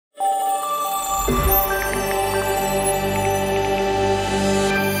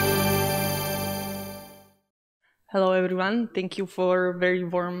Hello everyone, thank you for a very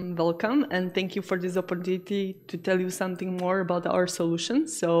warm welcome and thank you for this opportunity to tell you something more about our solution.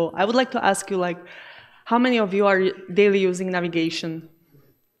 So I would like to ask you how many of you are daily using navigation?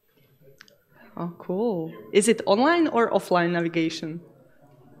 Oh, cool. Is it online or offline navigation?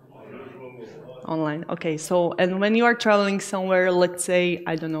 Online, okay. So, and when you are traveling somewhere, let's say,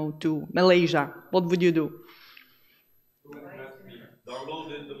 I don't know, to Malaysia, what would you do?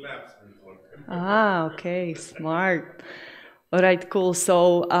 Downloaded the maps before. Ah, okay, smart. All right, cool.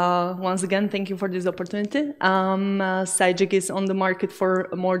 So once again, thank you for this opportunity. Sygic is on the market for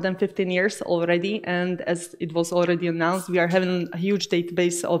more than 15 years already, and as it was already announced, we are having a huge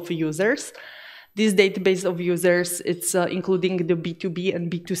database of users. This database of users, it's including the B2B and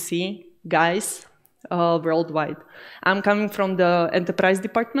B2C guys worldwide. I'm coming from the enterprise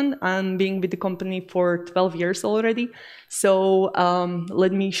department. I'm being with the company for 12 years already. So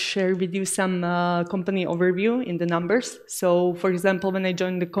let me share with you some company overview in the numbers. So for example, when I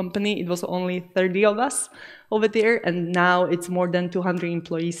joined the company, it was only 30 of us over there, and now it's more than 200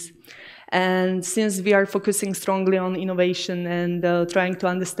 employees. And since we are focusing strongly on innovation and trying to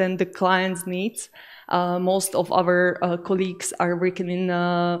understand the client's needs, most of our colleagues are working in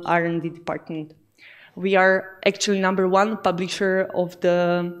R&D department. We are actually #1 publisher of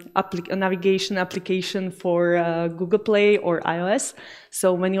the navigation application for Google Play or iOS.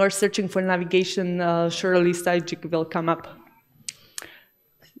 So when you are searching for navigation, surely Sygic will come up.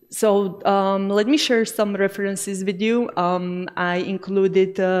 So let me share some references with you. I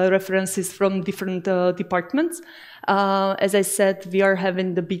included references from different departments. As I said, we are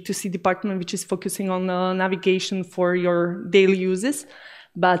having the B2C department, which is focusing on navigation for your daily uses.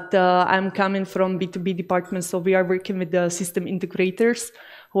 But I'm coming from B2B department, so we are working with the system integrators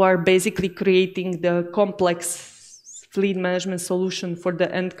who are basically creating the complex fleet management solution for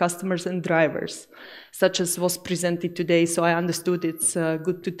the end customers and drivers, such as was presented today. So I understood it's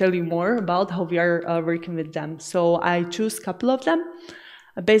good to tell you more about how we are working with them. So I choose a couple of them.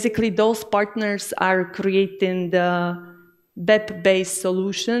 Basically, those partners are creating the web-based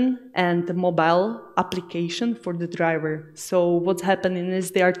solution and the mobile application for the driver. So what's happening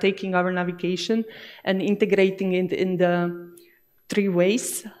is they are taking our navigation and integrating it in the 3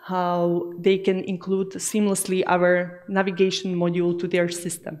 ways how they can include seamlessly our navigation module to their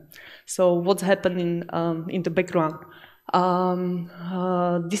system. So what's happening in the background?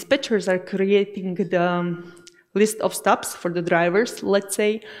 Dispatchers are creating the list of stops for the drivers, let's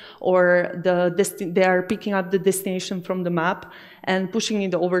say, or they are picking up the destination from the map and pushing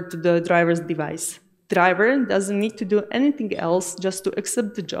it over to the driver's device. Driver doesn't need to do anything else, just to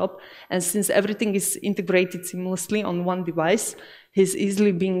accept the job. And since everything is integrated seamlessly on one device, he's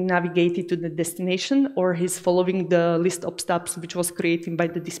easily being navigated to the destination, or he's following the list of stops which was created by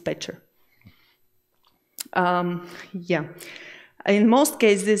the dispatcher. Yeah. In most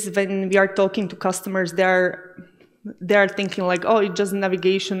cases, when we are talking to customers, they are thinking like, oh, it's just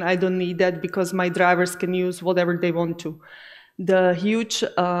navigation, I don't need that because my drivers can use whatever they want to. The huge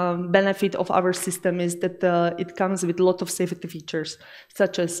benefit of our system is that it comes with a lot of safety features,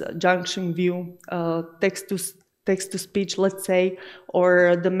 such as junction view, text-to-speech, let's say,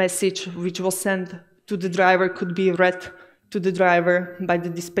 or the message which was sent to the driver could be read to the driver by the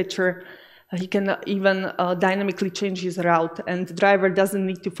dispatcher. He can even dynamically change his route, and the driver doesn't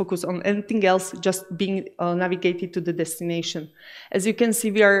need to focus on anything else, just being navigated to the destination. As you can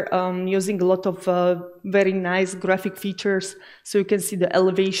see, we are using a lot of very nice graphic features, so you can see the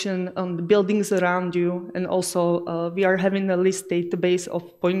elevation on the buildings around you, and also we are having a list database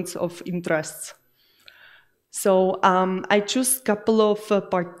of points of interests. So I choose a couple of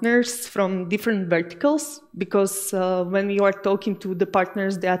partners from different verticals because when you are talking to the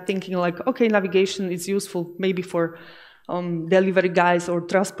partners, they are thinking like, okay, navigation is useful maybe for delivery guys or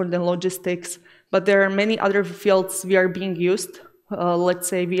transport and logistics, but there are many other fields we are being used. Let's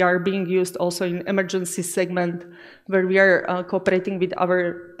say we are being used also in emergency segment where we are cooperating with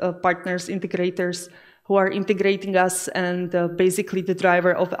our partners, integrators, who are integrating us, and basically the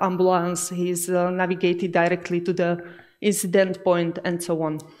driver of ambulance, he's navigated directly to the incident point and so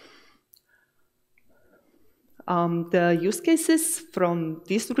on. The use cases from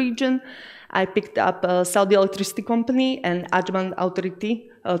this region, I picked up Saudi Electricity Company and Ajman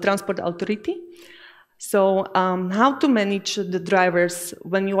Authority, Transport Authority. So how to manage the drivers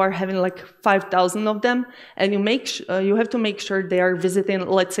when you are having like 5,000 of them, and you have to make sure they are visiting,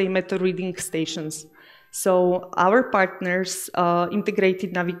 let's say, metro reading stations. So our partners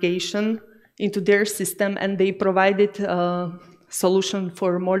integrated navigation into their system, and they provided solution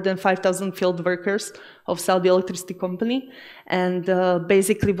for more than 5,000 field workers of Saudi Electricity Company. And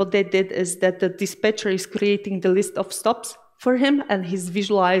basically what they did is that the dispatcher is creating the list of stops for him, and he's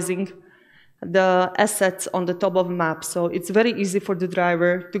visualizing the assets on the top of the map. So it's very easy for the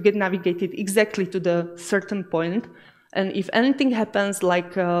driver to get navigated exactly to the certain point. And if anything happens,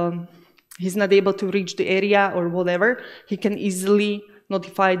 like he's not able to reach the area or whatever, he can easily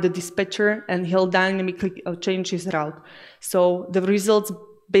notify the dispatcher and he'll dynamically change his route. So the results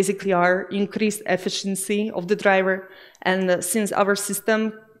basically are increased efficiency of the driver. And since our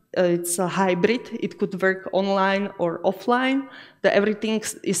system it's a hybrid, it could work online or offline, everything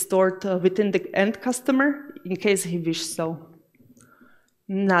is stored within the end customer in case he wishes so.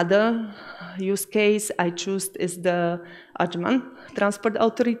 Another use case I choose is the Ajman Transport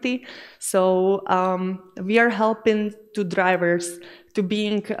Authority. So we are helping to drivers to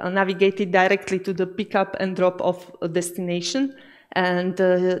being navigated directly to the pickup and drop off destination. And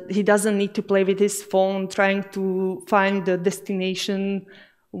he doesn't need to play with his phone trying to find the destination.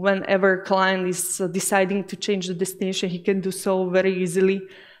 Whenever client is deciding to change the destination, he can do so very easily,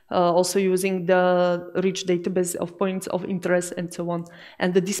 also using the rich database of points of interest and so on.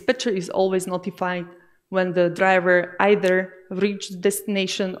 And the dispatcher is always notified when the driver either reached the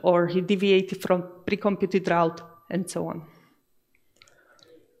destination or he deviated from pre-computed route and so on.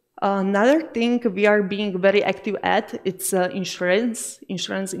 Another thing we are being very active at, it's insurance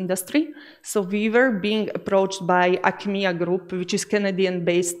industry. So we were being approached by Acmea Group, which is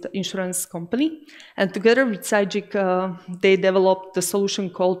Canadian-based insurance company. And together with Sygic, they developed the solution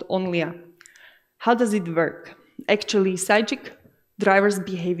called Onlia. How does it work? Actually, Sygic driver's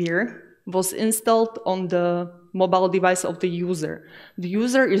behavior was installed on the mobile device of the user. The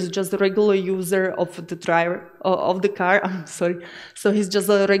user is just a regular user of the driver of the car. I'm sorry. So he's just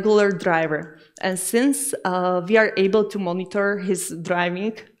a regular driver. And since we are able to monitor his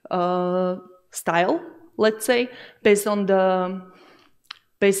driving style, let's say, based on the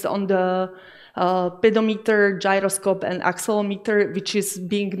pedometer, gyroscope, and accelerometer, which is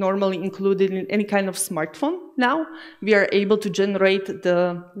being normally included in any kind of smartphone now, we are able to generate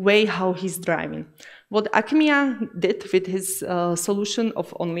the way how he's driving. What Acmea did with his solution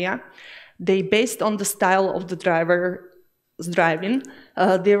of Onlia, they based on the style of the driver's driving,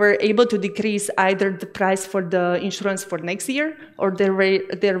 they were able to decrease either the price for the insurance for next year, or they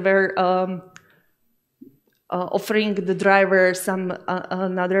were offering the driver some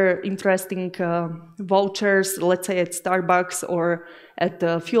another interesting vouchers, let's say at Starbucks or at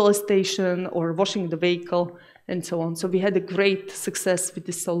the fuel station or washing the vehicle and so on. So we had a great success with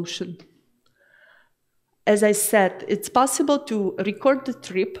this solution. As I said, it's possible to record the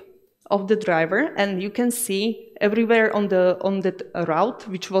trip of the driver, and you can see everywhere on that route,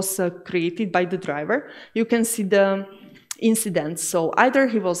 which was created by the driver, you can see the incidents. So either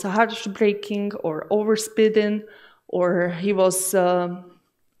he was harsh braking or overspeeding, or he was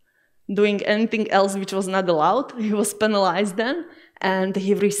doing anything else which was not allowed. He was penalized then, and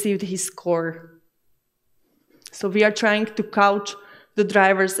he received his score. So we are trying to couch the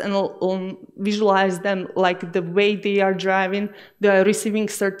drivers and visualize them like the way they are driving, they are receiving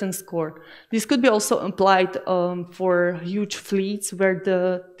certain score. This could be also applied for huge fleets where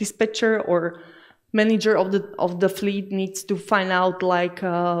the dispatcher or manager of the fleet needs to find out like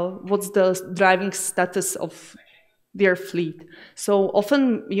what's the driving status of their fleet. So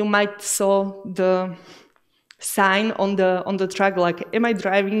often you might saw the sign on the truck like, am I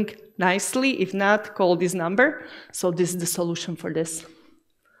driving nicely? If not, call this number. So this is the solution for this.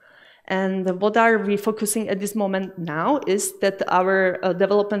 And what are we focusing at this moment now is that our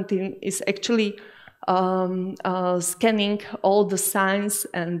development team is actually scanning all the signs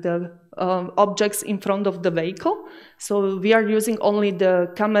and the objects in front of the vehicle. So we are using only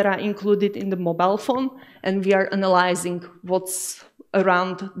the camera included in the mobile phone, and we are analyzing what's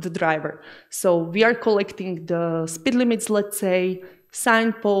around the driver. So we are collecting the speed limits, let's say,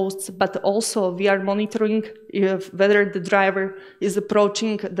 signposts, but also we are monitoring whether the driver is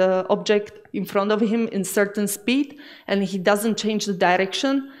approaching the object in front of him in certain speed and he doesn't change the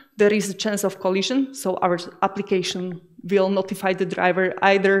direction, there is a chance of collision. So our application will notify the driver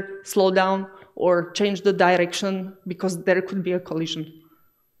either slow down or change the direction because there could be a collision.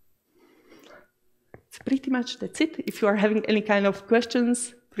 It's pretty much that's it. If you are having any kind of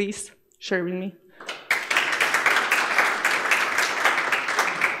questions, please share with me.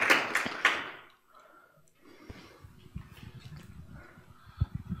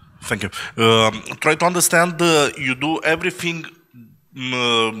 Thank you. Try to understand, you do everything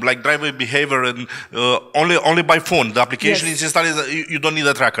like driver behavior and only by phone. The application Yes. is installed. You don't need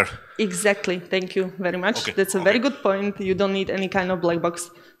a tracker. Exactly. Thank you very much. Okay. That's a very good point. You don't need any kind of black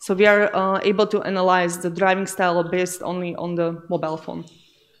box. So we are able to analyze the driving style based only on the mobile phone.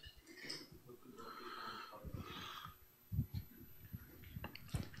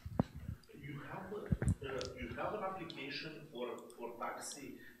 You have an application for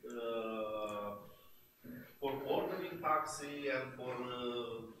taxi, for ordering taxi and for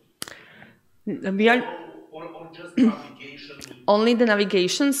We are or just navigation. only the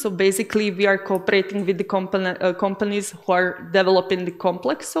navigation. So basically, we are cooperating with the companies who are developing the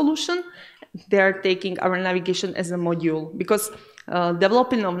complex solution. They are taking our navigation as a module because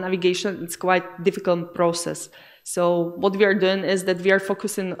developing of navigation is quite difficult process. So what we are doing is that we are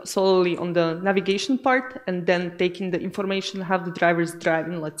focusing solely on the navigation part and then taking the information how the driver is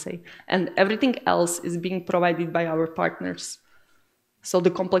driving, let's say, and everything else is being provided by our partners. So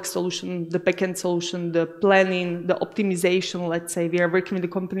the complex solution, the backend solution, the planning, the optimization, let's say, we are working with the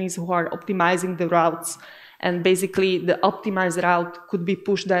companies who are optimizing the routes. And basically, the optimized route could be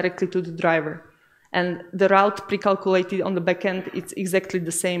pushed directly to the driver. And the route pre-calculated on the backend, it's exactly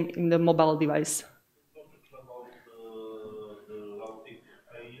the same in the mobile device. Talking about the routing,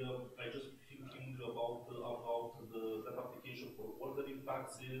 I just thinking about that application for ordering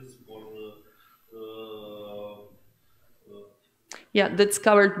taxis, for Yeah, that's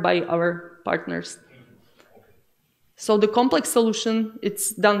covered by our partners. So the complex solution,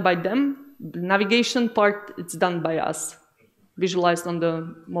 it's done by them. The navigation part, it's done by us, visualized on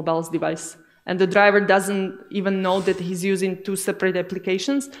the mobile's device. And the driver doesn't even know that he's using two separate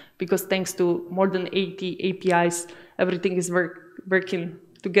applications because thanks to more than 80 APIs, everything is working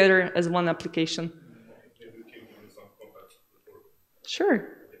together as one application. maybe we can give you some context before. Sure,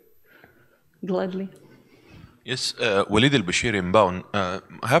 gladly. Yes, Walid Al-Bashir inbound.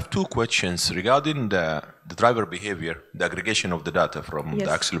 I have two questions regarding the driver behavior, the aggregation of the data from the Yes.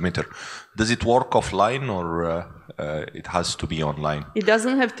 accelerometer. Does it work offline or it has to be online? It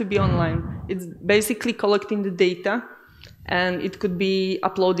doesn't have to be online. It's basically collecting the data, and it could be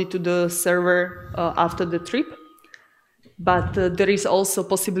uploaded to the server after the trip. But there is also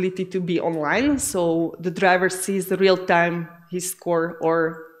possibility to be online, so the driver sees the real time his score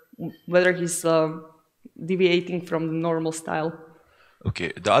or whether he's deviating from the normal style.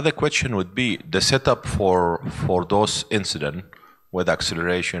 Okay. The other question would be the setup for those incidents with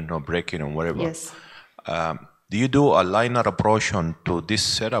acceleration or braking or whatever. Yes. Do you do a linear approach on to this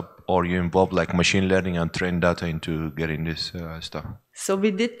setup, or you involve like machine learning and train data into getting this stuff? So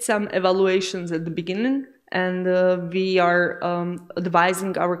we did some evaluations at the beginning, and we are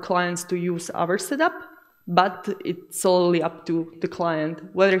advising our clients to use our setup, but it's solely up to the client,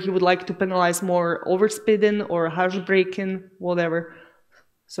 whether he would like to penalize more overspeeding or harsh braking, whatever.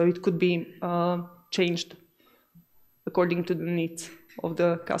 So it could be changed according to the needs of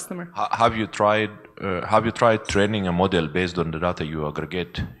the customer. Have you tried training a model based on the data you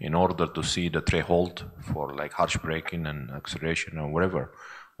aggregate in order to see the threshold for like harsh braking and acceleration or whatever?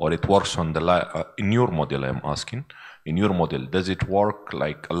 Or it works on the in your model, I'm asking. In your model, does it work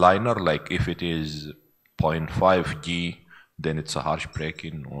like a linear, like if it is 0.5 G, then it's a harsh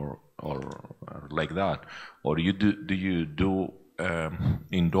braking or like that? Or do you do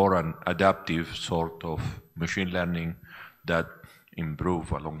indoor and adaptive sort of machine learning that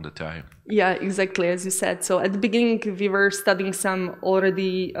improve along the time? Yeah, exactly, as you said. So at the beginning, we were studying some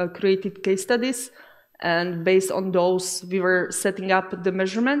already created case studies, and based on those, we were setting up the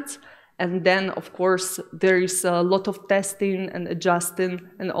measurements. And then, of course, there is a lot of testing and adjusting,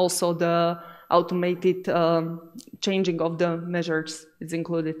 and also the automated changing of the measures is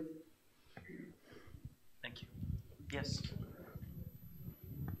included. Thank you. Yes.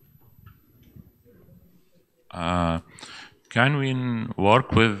 Can we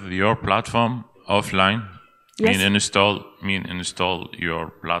work with your platform offline? Yes. Mean install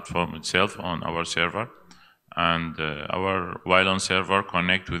your platform itself on our server, and while on server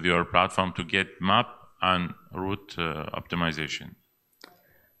connect with your platform to get map and route optimization.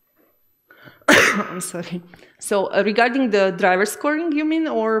 I'm sorry. So regarding the driver scoring, you mean,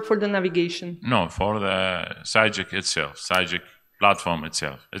 or for the navigation? No, for the Sygic itself, Sygic platform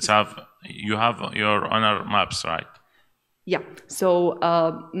itself. You have your owner maps, right? Yeah, so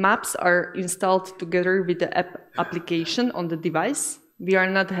maps are installed together with the app application on the device. We are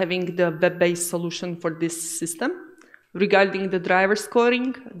not having the web-based solution for this system. Regarding the driver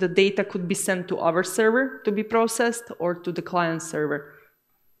scoring, the data could be sent to our server to be processed or to the client server.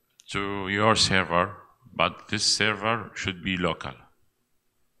 To your server, but this server should be local.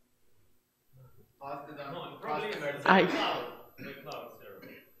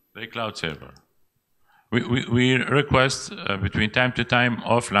 The cloud server. We request between time to time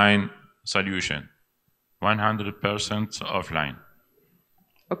offline solution, 100% offline.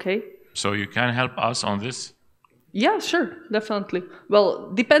 Okay. So you can help us on this? Yeah, sure, definitely.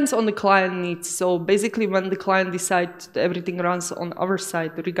 Well, depends on the client needs. So basically when the client decides everything runs on our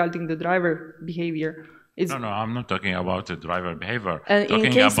side regarding the driver behavior. No, I'm not talking about the driver behavior. And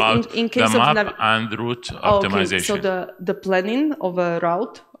talking about the map and route optimization. Okay, so the planning of a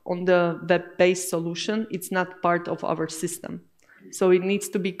route on the web-based solution, it's not part of our system. So it needs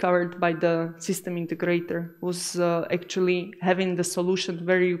to be covered by the system integrator who's actually having the solution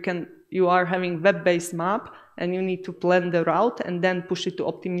where you are having web-based map and you need to plan the route and then push it to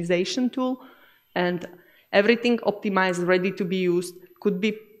optimization tool. And everything optimized, ready to be used, could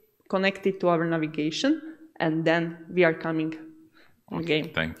be connected to our navigation, and then we are coming in the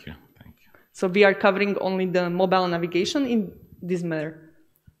game. Thank you. So we are covering only the mobile navigation in this matter.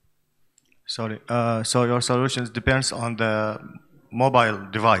 Sorry, so your solutions depends on the mobile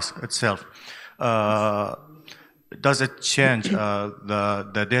device itself. Does it change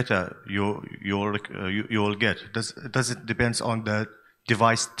the data you will get? Does it depends on the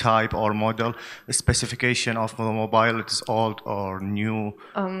device type or model, the specification of the mobile, it is old or new?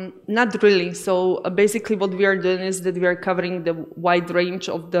 Not really. So basically what we are doing is that we are covering the wide range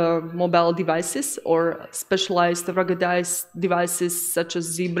of the mobile devices or specialized ruggedized devices such as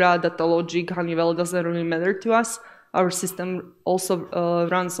Zebra, Datalogic, Honeywell, doesn't really matter to us. Our system also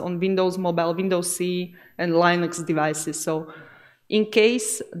runs on Windows Mobile, Windows CE, and Linux devices. So in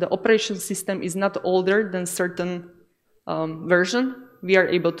case the operation system is not older than certain version, we are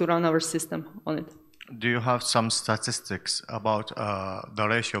able to run our system on it. Do you have some statistics about the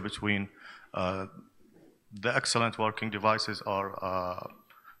ratio between the excellent working devices or,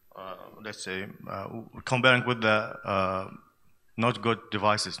 let's say, comparing with the not good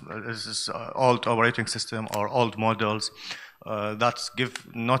devices? This is old operating system or old models that give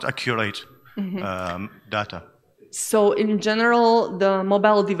not accurate data. So in general, the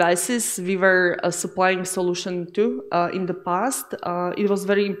mobile devices we were supplying solution to in the past, it was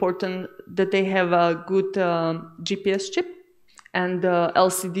very important that they have a good GPS chip, and the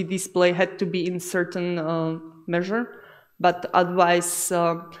LCD display had to be in certain measure. But otherwise,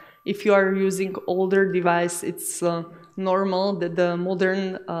 if you are using older device, it's normal that the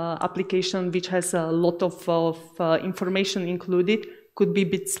modern application, which has a lot of information included, could be a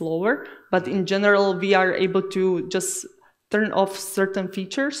bit slower, but in general, we are able to just turn off certain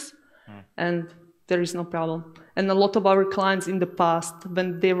features and there is no problem. And a lot of our clients in the past,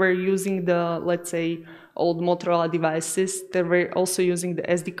 when they were using the, let's say, old Motorola devices, they were also using the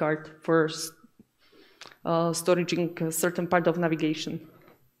SD card for storing a certain part of navigation.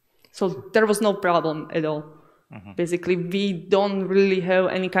 So there was no problem at all. Basically, we don't really have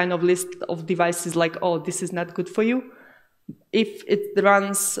any kind of list of devices like, oh, this is not good for you. If it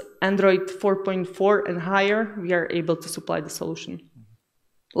runs Android 4.4 and higher, we are able to supply the solution.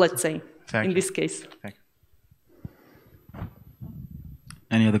 Let's say, in this case. Thank you.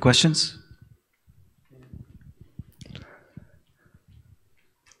 Any other questions?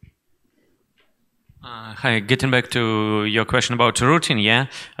 Hi, getting back to your question about routing, yeah.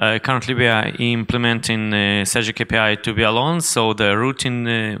 Currently we are implementing Sygic API to be alone, so the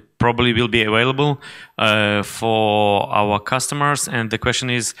routing probably will be available for our customers. And the question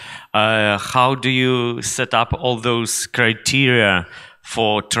is, how do you set up all those criteria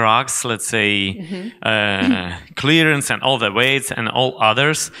for trucks, let's say, clearance and all the weights and all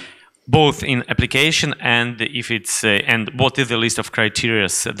others, both in application and if it's and what is the list of criteria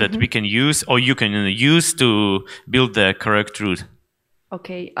that we can use or you can use to build the correct route?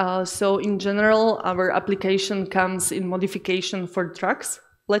 Okay, so in general, our application comes in modification for trucks,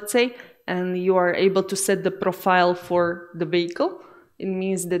 let's say, and you are able to set the profile for the vehicle. It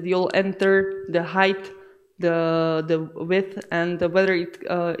means that you'll enter the height, the width, and whether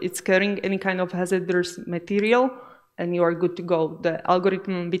it's carrying any kind of hazardous material, and you are good to go. The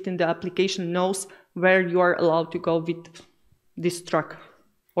algorithm within the application knows where you are allowed to go with this truck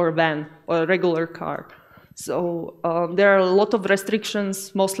or van or a regular car. So there are a lot of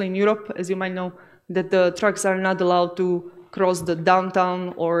restrictions, mostly in Europe, as you might know, that the trucks are not allowed to cross the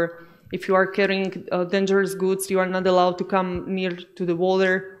downtown, or if you are carrying dangerous goods, you are not allowed to come near to the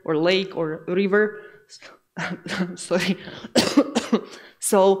water or lake or river. Sorry.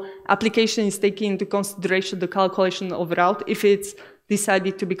 So application is taking into consideration the calculation of route if it's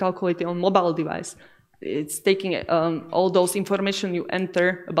decided to be calculated on mobile device. It's taking all those information you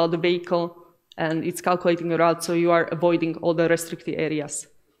enter about the vehicle and it's calculating a route, so you are avoiding all the restricted areas.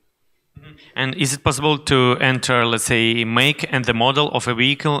 And is it possible to enter, let's say, make and the model of a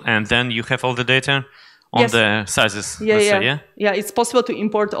vehicle, and then you have all the data on Yes. the sizes? Yeah, let's yeah. say, yeah. Yeah, it's possible to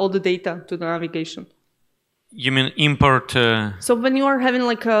import all the data to the navigation. You mean import? So when you are having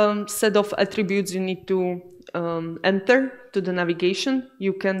like a set of attributes you need to enter to the navigation,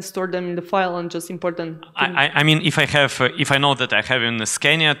 you can store them in the file and just import them. I mean, if I know that I have a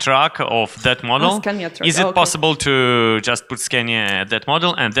Scania truck of that model, Scania truck. is it Okay. possible to just put Scania at that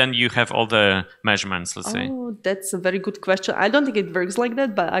model and then you have all the measurements, let's say? Oh, that's a very good question. I don't think it works like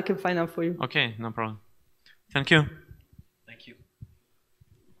that, but I can find out for you. Okay, no problem. Thank you. Thank you.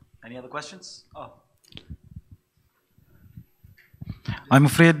 Any other questions? Oh. I'm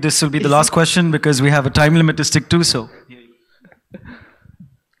afraid this will be the last question because we have a time limit to stick to, so.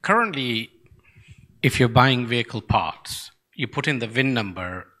 Currently, if you're buying vehicle parts, you put in the VIN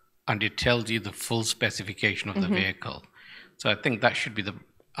number and it tells you the full specification of the vehicle. So I think that should be the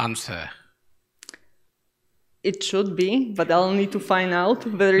answer. It should be, but I'll need to find out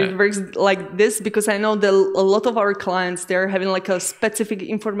whether it works like this, because I know that a lot of our clients, they're having like a specific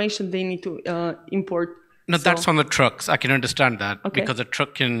information they need to import. No, that's on the trucks. I can understand that because a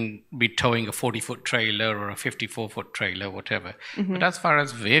truck can be towing a 40-foot trailer or a 54-foot trailer, whatever. But as far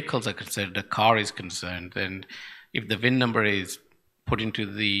as vehicles are concerned, the car is concerned, then if the VIN number is put into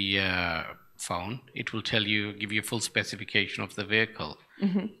the phone, it will tell you, give you a full specification of the vehicle.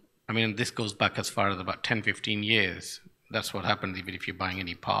 I mean, this goes back as far as about 10, 15 years. That's what happens even if you're buying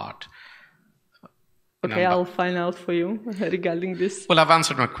any part. Okay, I'll find out for you regarding this. Well, I've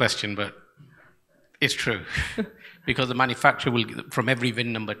answered my question, but it's true. Because the manufacturer will, from every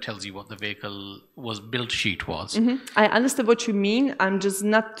VIN number, tells you what the vehicle build sheet was. I understand what you mean. I'm just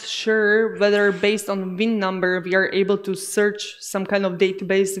not sure whether based on VIN number, we are able to search some kind of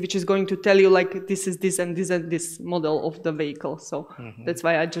database which is going to tell you like this is this and this and this model of the vehicle. So that's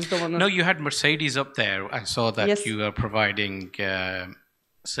why I just don't want to... No, you had Mercedes up there. I saw that Yes. you are providing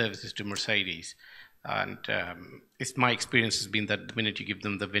services to Mercedes. And it's my experience has been that the minute you give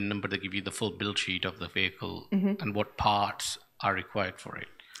them the VIN number, they give you the full build sheet of the vehicle and what parts are required for it.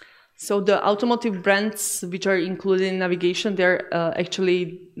 So the automotive brands which are included in navigation, they're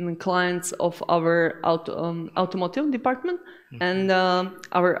actually clients of our automotive department. And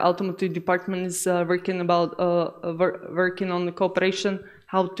our automotive department is working on the cooperation,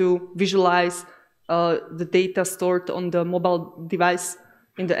 how to visualize the data stored on the mobile device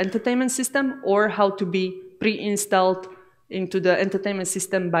in the entertainment system, or how to be pre-installed into the entertainment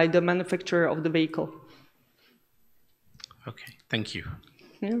system by the manufacturer of the vehicle. Okay, thank you.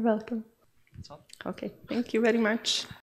 You're welcome. Okay, thank you very much.